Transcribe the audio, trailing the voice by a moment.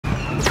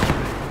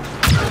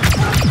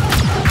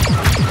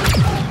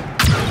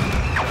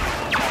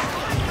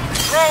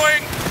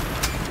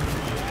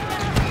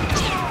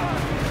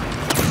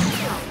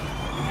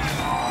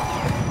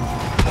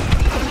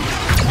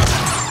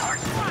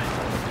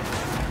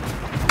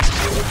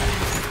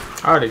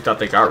I already thought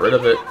they got rid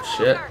of it.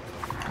 Shit.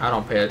 I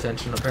don't pay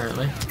attention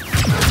apparently.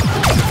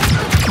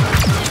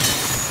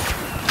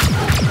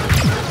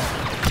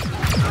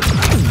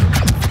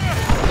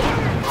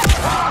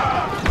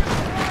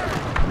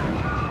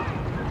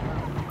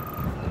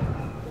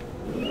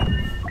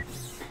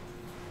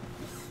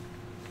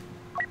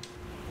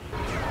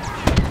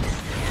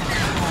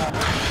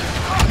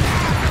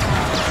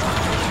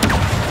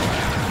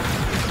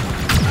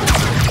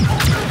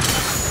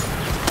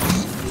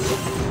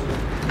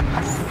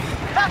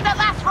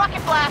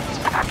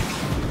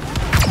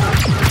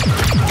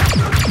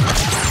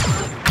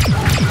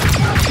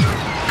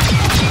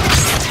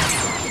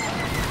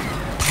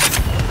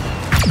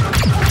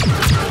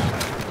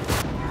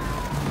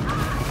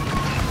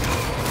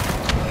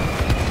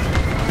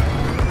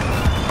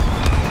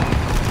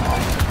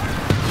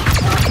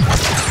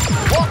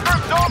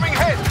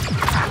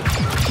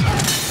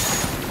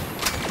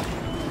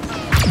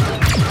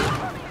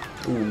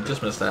 Ooh,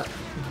 just missed that.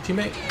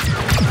 Teammate.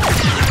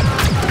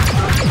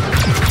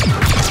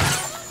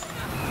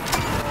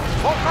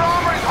 Walker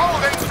armor is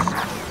holding.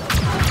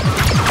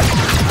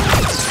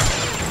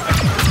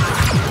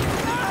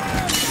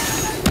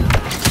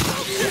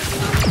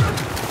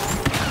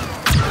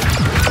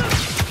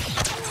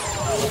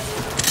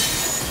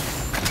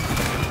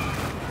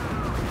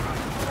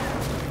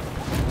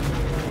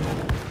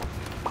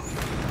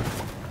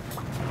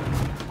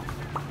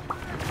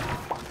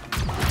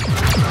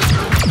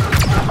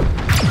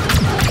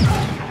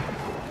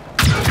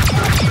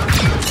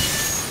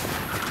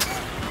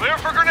 Clear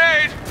for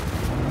grenade.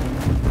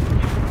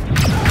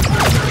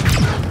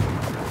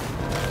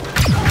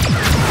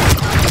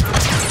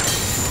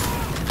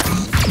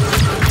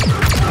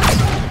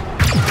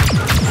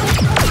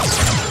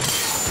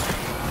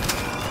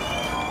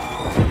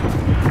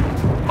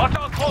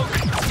 Hostile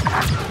closing.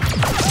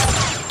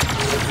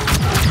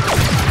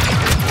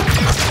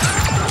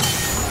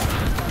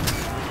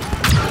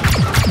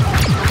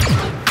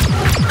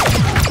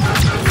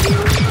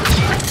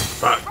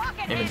 Fuck.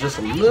 Aiming just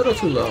a little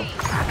too low.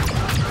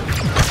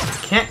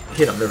 Can't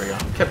hit him. There we go.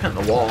 Kept hitting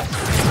the wall.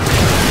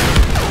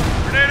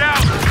 Grenade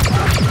out.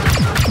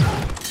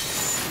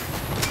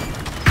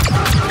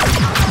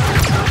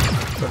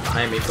 Put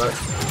behind me, but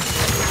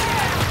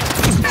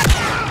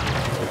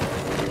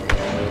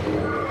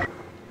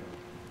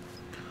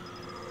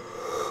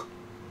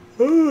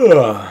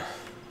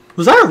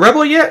was I a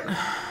rebel yet?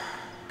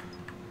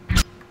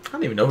 I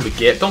don't even know who to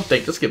get. Don't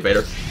think. Just get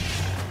Vader.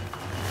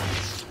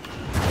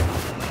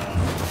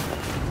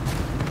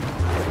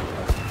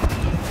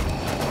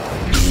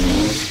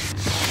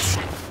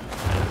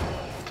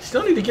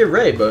 Still need to get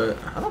Rey, but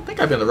I don't think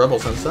I've been the rebel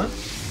since then.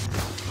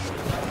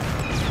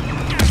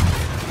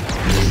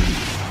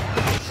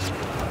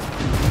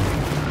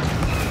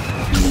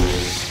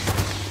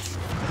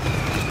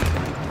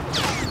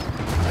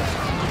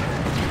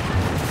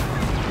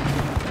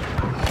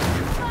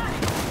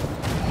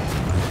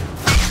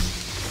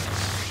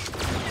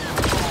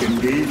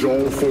 Engage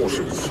all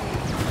forces.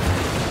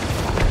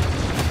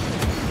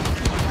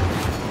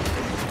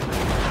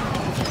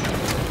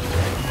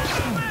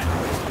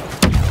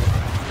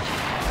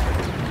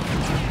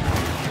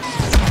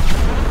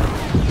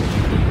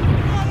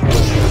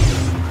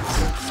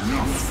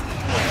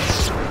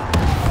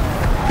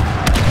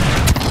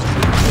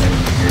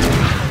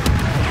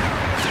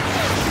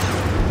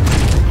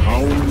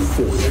 How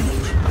unfortunate.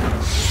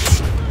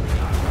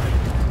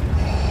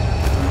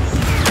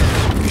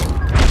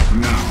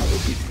 Now.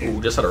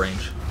 Ooh, just out of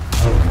range.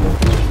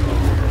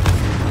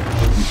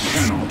 You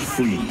cannot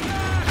flee.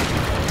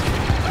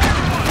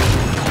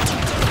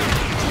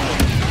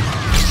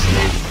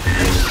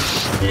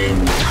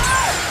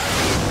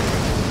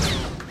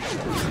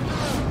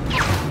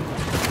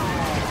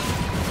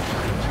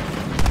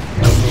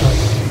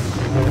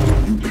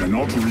 You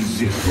cannot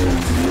resist.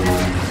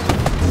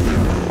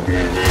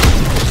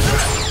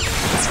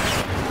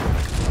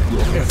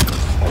 Your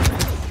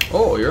effort.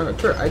 Oh, you're on a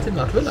turret. I did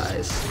not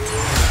realize.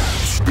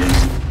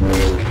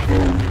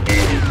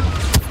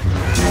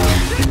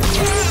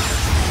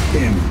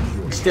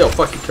 Still,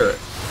 fuck your turret.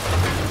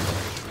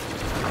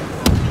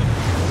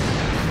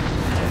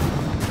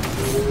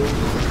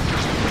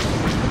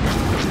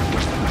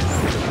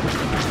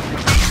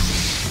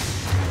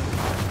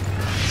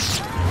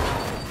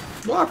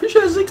 Well, I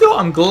appreciate it, Ezekiel.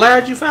 I'm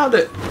glad you found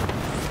it.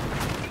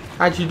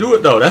 How'd you do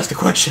it, though? That's the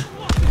question.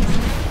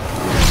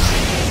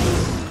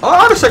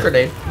 Oh, there's a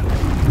grenade.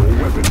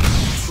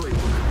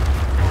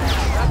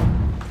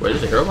 Wait,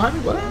 there's a hero behind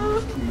me? What?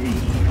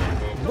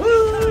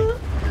 What?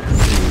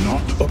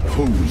 Not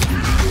oppose me.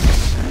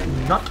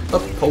 Not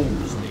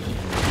oppose me.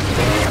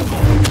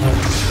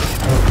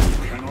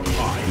 Cannot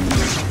hide.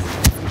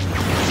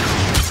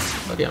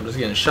 Okay, I'm just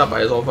getting shot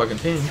by his whole fucking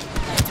team.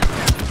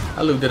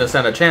 That Luke didn't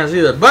stand a chance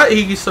either, but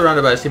he's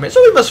surrounded by his teammates,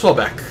 so we must fall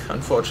back,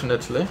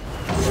 unfortunately.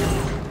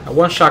 Now,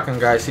 one shotgun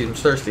guy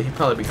seems thirsty. He'll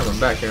probably be coming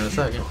back here in a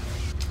second.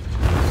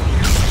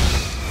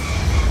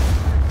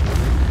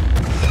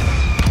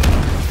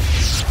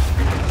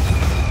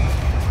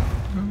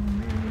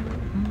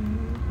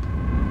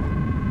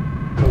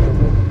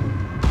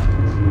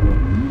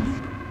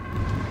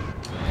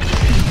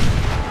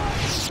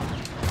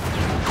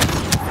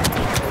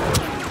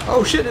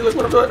 Oh shit, look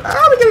what I'm doing.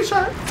 Ah, we're getting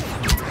shot.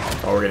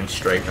 Oh, we're getting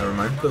straight. Never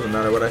mind. Doesn't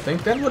matter what I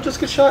think. Then we'll just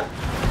get shot.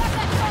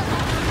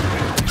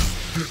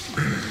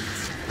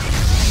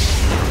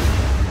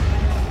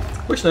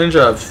 Wish the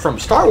ninja from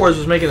Star Wars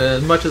was making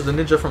as much as the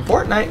ninja from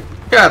Fortnite.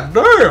 God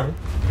damn!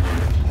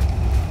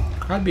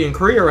 I'd be in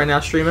Korea right now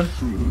streaming.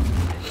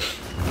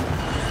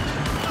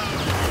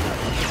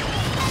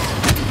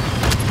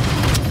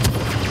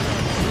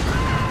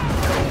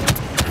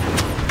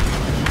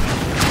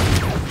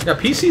 Yeah,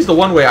 PC's the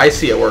one way I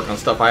see it work on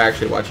stuff I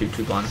actually watch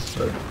YouTube on.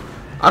 But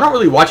I don't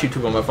really watch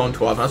YouTube on my phone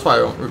too often. That's why I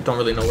don't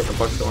really know what the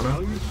fuck's going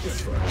on.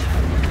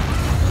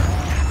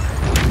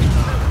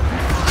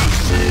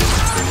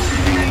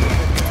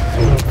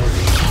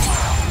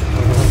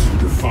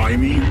 Defy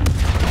me?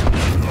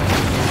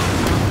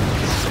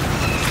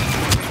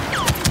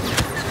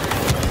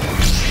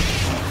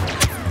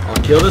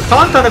 I'll kill this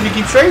tauntaun if you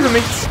keep chasing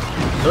me.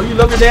 Know you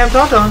love your damn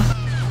tauntaun.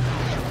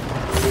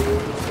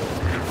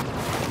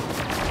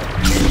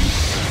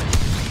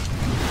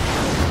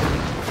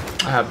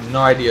 I have no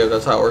idea if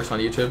that's how it works on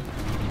YouTube.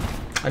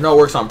 I know it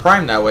works on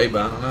Prime that way,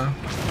 but I don't know.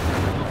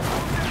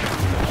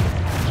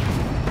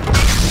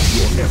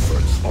 Your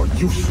efforts are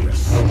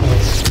useless.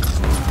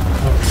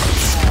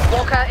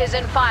 Walker is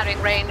in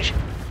firing range.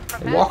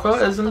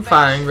 Walker is in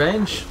firing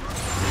range.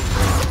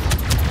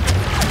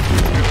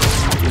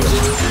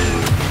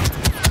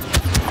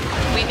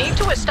 We need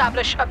to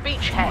establish a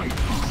beachhead.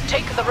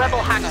 Take the rebel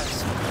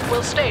hangars.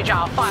 We'll stage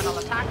our final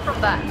attack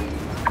from there.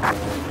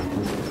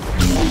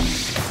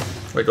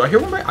 Wait, do I hear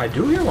one back? I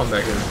do hear one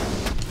back here.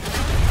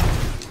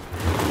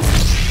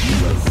 You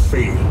have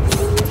failed.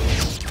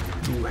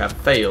 You have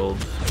failed.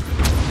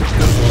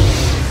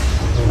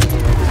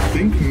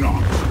 Think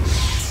not.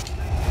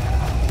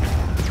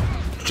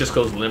 It just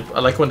goes limp. I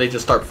like when they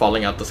just start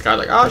falling out the sky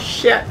like, oh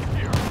shit!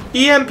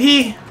 EMP!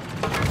 You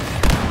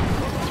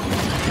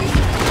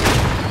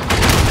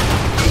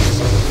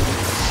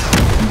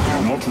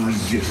cannot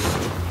resist.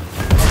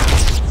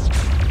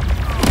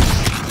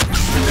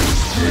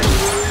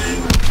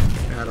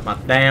 Out of my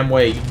damn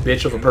way, you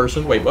bitch of a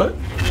person. Wait, what?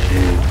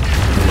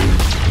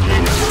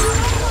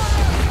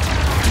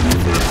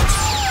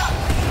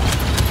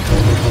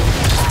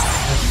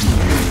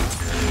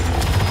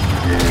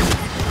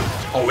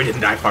 Oh, we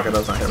didn't die. Fuck it,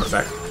 that's not him. We're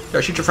back.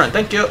 Yeah, shoot your friend.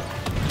 Thank you.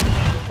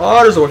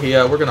 Oh, there's a Wookiee.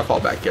 Yeah, we're gonna fall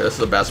back. Yeah, this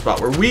is a bad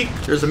spot. We're weak.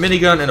 There's a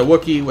minigun and a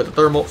Wookiee with a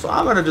thermal, so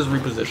I'm gonna just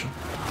reposition.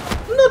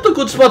 Not a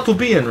good spot to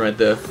be in right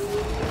there.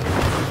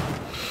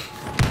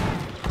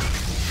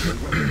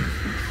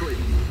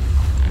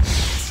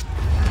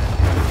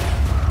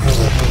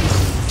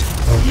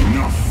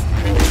 Enough.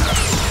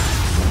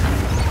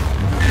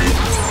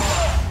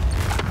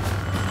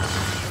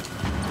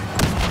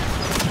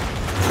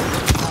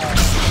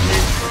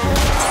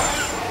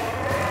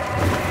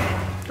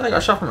 I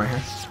got shot from right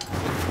here.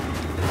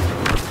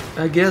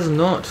 I guess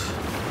not.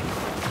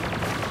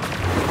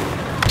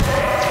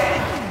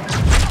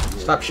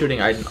 Stop shooting,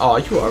 Aiden. Oh,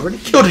 you already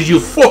killed it, you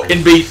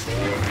fucking beast!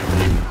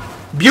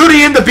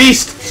 Beauty and the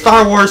Beast!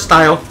 Star Wars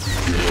style.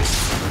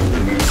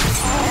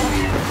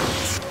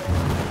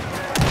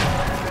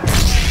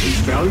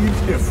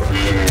 Valiant effort.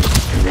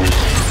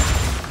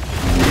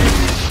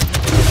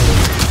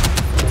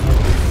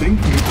 Think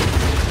not.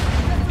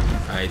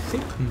 I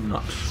think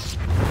not.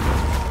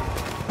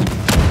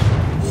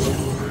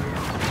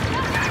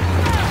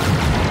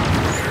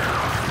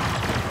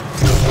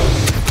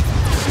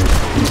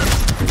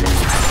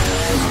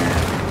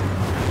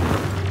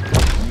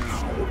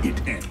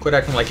 Quit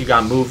acting like you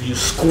got moved, you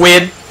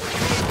squid!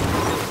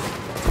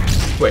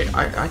 Wait,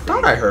 I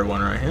thought I heard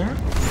one right here.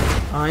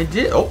 I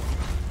did. Oh,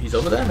 he's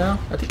over there now.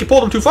 I think you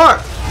pulled him too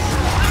far.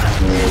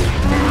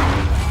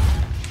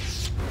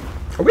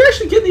 Are we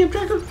actually getting the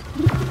objective?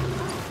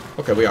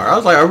 Okay, we are. I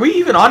was like, are we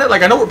even on it?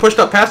 Like, I know we're pushed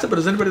up past it, but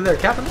is anybody there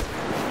capping it?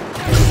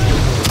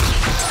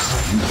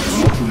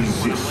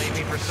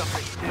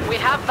 We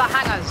have the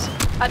hangars.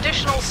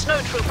 Additional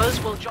snow troopers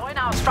will join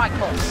our strike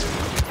force.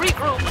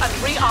 Regroup and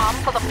rearm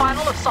for the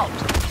final assault.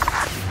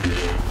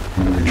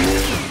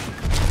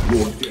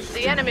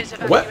 The enemy's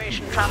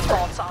evacuation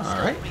transports are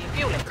still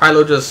refueling.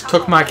 Kylo just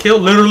took my kill,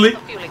 literally.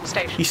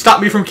 He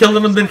stopped me from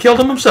killing him, then killed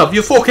him himself.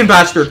 You fucking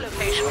bastard.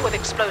 With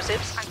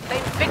explosives and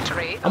claim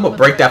victory. I'm gonna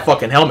break that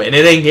fucking helmet, and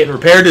it ain't getting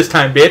repaired this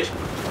time, bitch.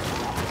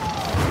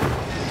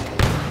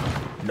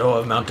 No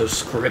amount of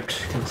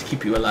script can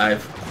keep you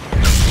alive.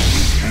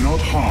 Cannot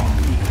harm.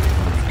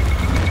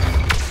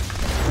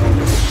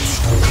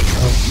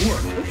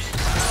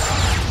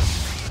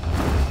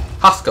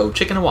 Hosco,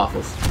 chicken and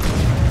waffles.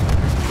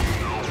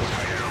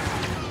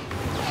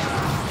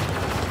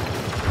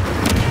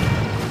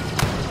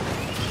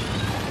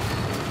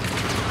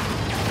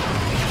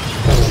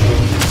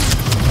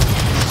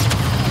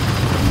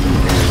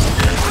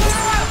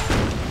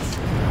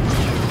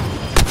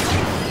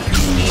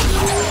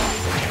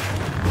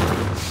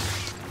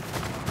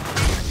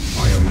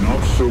 I am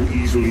not so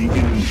easily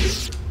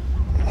injured.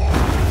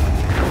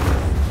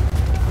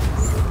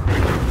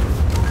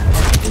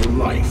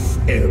 Life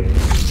ebbs.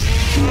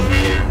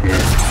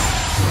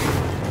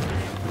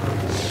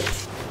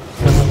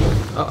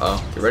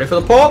 ready for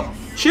the pull?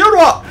 Shield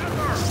wall!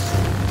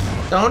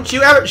 Don't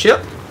you ever shield.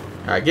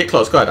 Alright, get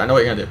close. Go ahead. I know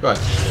what you're gonna do. Go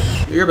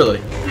ahead. Do your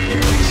ability.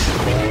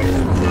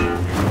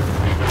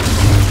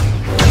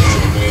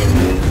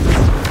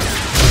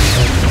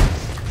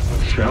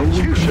 Shall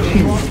we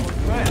continue?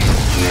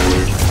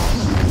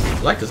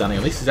 I like this ending.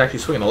 At least he's actually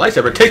swinging a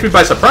lightsaber. It takes me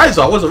by surprise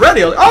though. I wasn't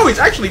ready. Oh, he's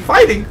actually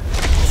fighting.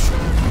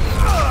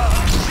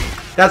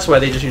 That's why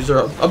they just use their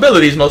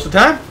abilities most of the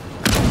time.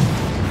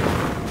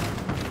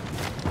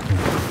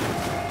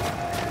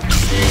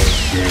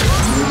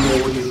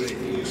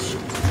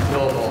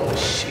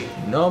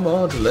 No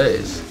more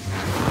delays.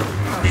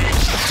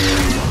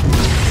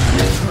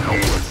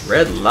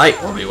 Red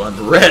light,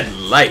 Obi-Wan. Red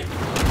light.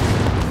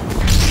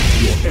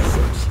 Your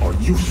efforts are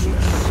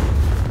useless.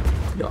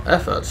 Your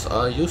efforts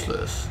are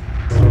useless.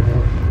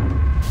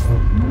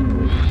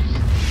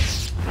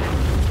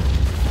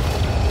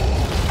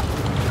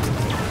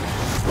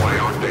 Why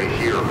aren't they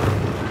here?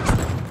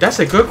 That's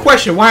a good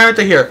question. Why aren't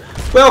they here?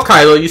 Well,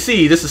 Kylo, you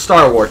see, this is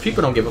Star Wars.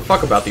 People don't give a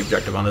fuck about the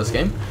objective on this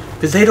game.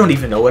 Because they don't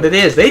even know what it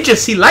is. They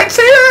just see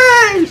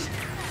lightsabers!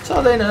 That's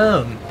all they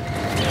know.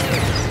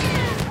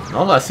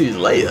 All I see is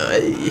Leia.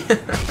 Hey.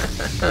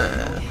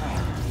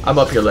 I'm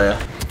up here,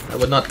 Leia. I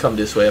would not come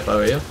this way if I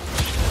were you.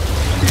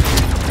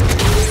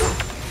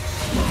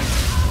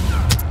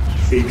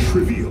 A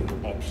trivial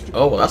obstacle.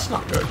 Oh, well, that's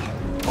not good.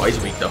 Oh, he's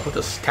weak, though. We'll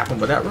just tap him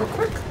with that real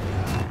quick.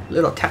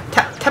 Little tap,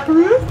 tap,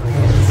 taparoo.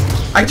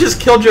 I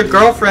just killed your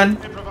girlfriend.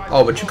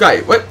 Oh, but you got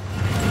it. What?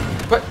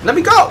 What? Let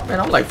me go! Man,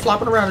 I'm like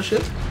flopping around and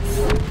shit.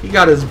 He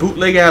got his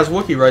bootleg ass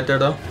Wookiee right there,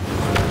 though.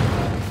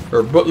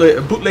 Or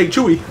bootleg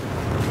Chewie.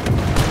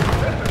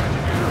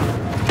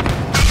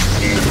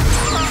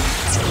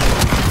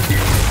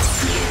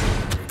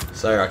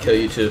 Sorry, I'll kill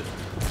you too.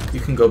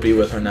 You can go be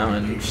with her now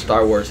in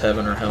Star Wars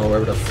heaven or hell,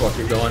 wherever the fuck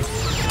you're going.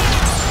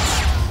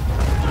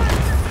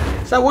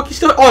 Is that Wookiee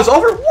still? Oh, it's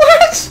over?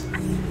 What?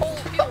 All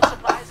fuel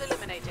supplies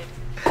eliminated.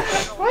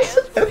 Why is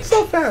it end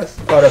so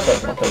fast? Oh,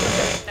 that's right.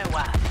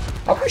 Nowhere.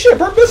 I appreciate a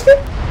burnt biscuit.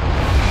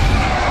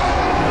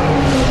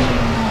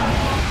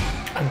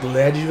 I'm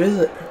glad you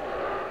visit.